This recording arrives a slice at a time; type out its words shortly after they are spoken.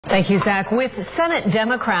Thank you, Zach. With Senate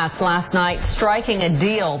Democrats last night striking a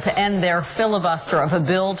deal to end their filibuster of a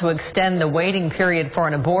bill to extend the waiting period for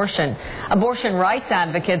an abortion, abortion rights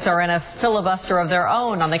advocates are in a filibuster of their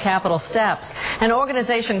own on the Capitol steps. An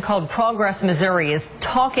organization called Progress Missouri is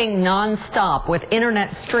talking nonstop with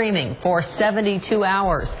internet streaming for 72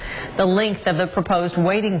 hours, the length of the proposed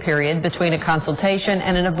waiting period between a consultation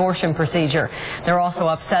and an abortion procedure. They're also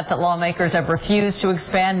upset that lawmakers have refused to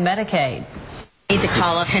expand Medicaid. Need to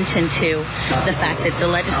call attention to the fact that the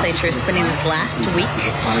legislature is spending this last week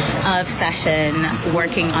of session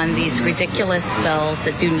working on these ridiculous bills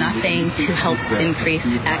that do nothing to help increase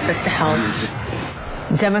access to health.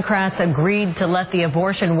 Democrats agreed to let the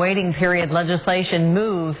abortion waiting period legislation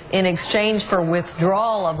move in exchange for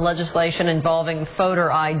withdrawal of legislation involving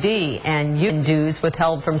voter ID and union dues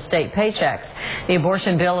withheld from state paychecks. The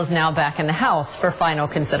abortion bill is now back in the House for final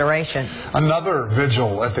consideration. Another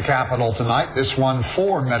vigil at the Capitol tonight, this one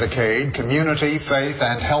for Medicaid. Community, faith,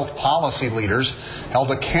 and health policy leaders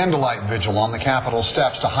held a candlelight vigil on the Capitol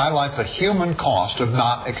steps to highlight the human cost of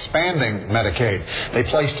not expanding Medicaid. They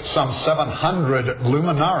placed some 700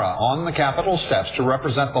 luminara on the Capitol steps to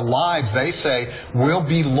represent the lives they say will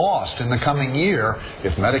be lost in the coming year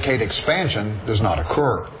if Medicaid expansion does not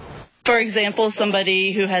occur. For example,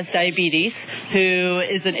 somebody who has diabetes, who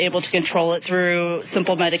isn't able to control it through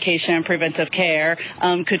simple medication and preventive care,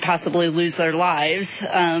 could possibly lose their lives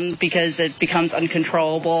because it becomes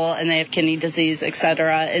uncontrollable and they have kidney disease,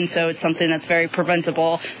 etc. And so it's something that's very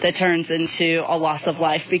preventable that turns into a loss of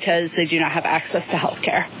life because they do not have access to health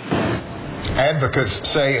care. Advocates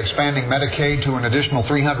say expanding Medicaid to an additional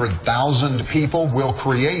 300,000 people will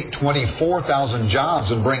create 24,000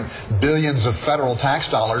 jobs and bring billions of federal tax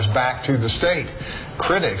dollars back to the state.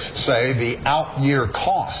 Critics say the out-year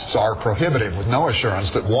costs are prohibitive, with no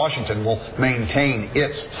assurance that Washington will maintain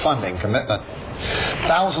its funding commitment.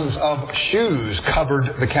 Thousands of shoes covered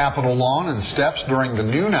the Capitol lawn and steps during the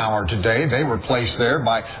noon hour today. They were placed there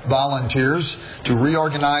by volunteers to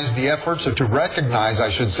reorganize the efforts, or to recognize, I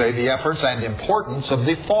should say, the efforts and importance of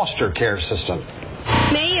the foster care system.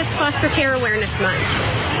 May is Foster Care Awareness Month.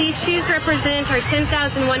 These shoes represent our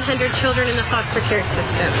 10,100 children in the foster care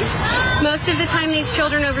system. Most of the time, these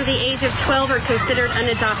children over the age of 12 are considered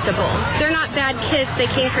unadoptable. They're not bad kids, they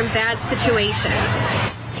came from bad situations.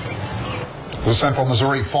 The Central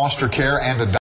Missouri Foster Care and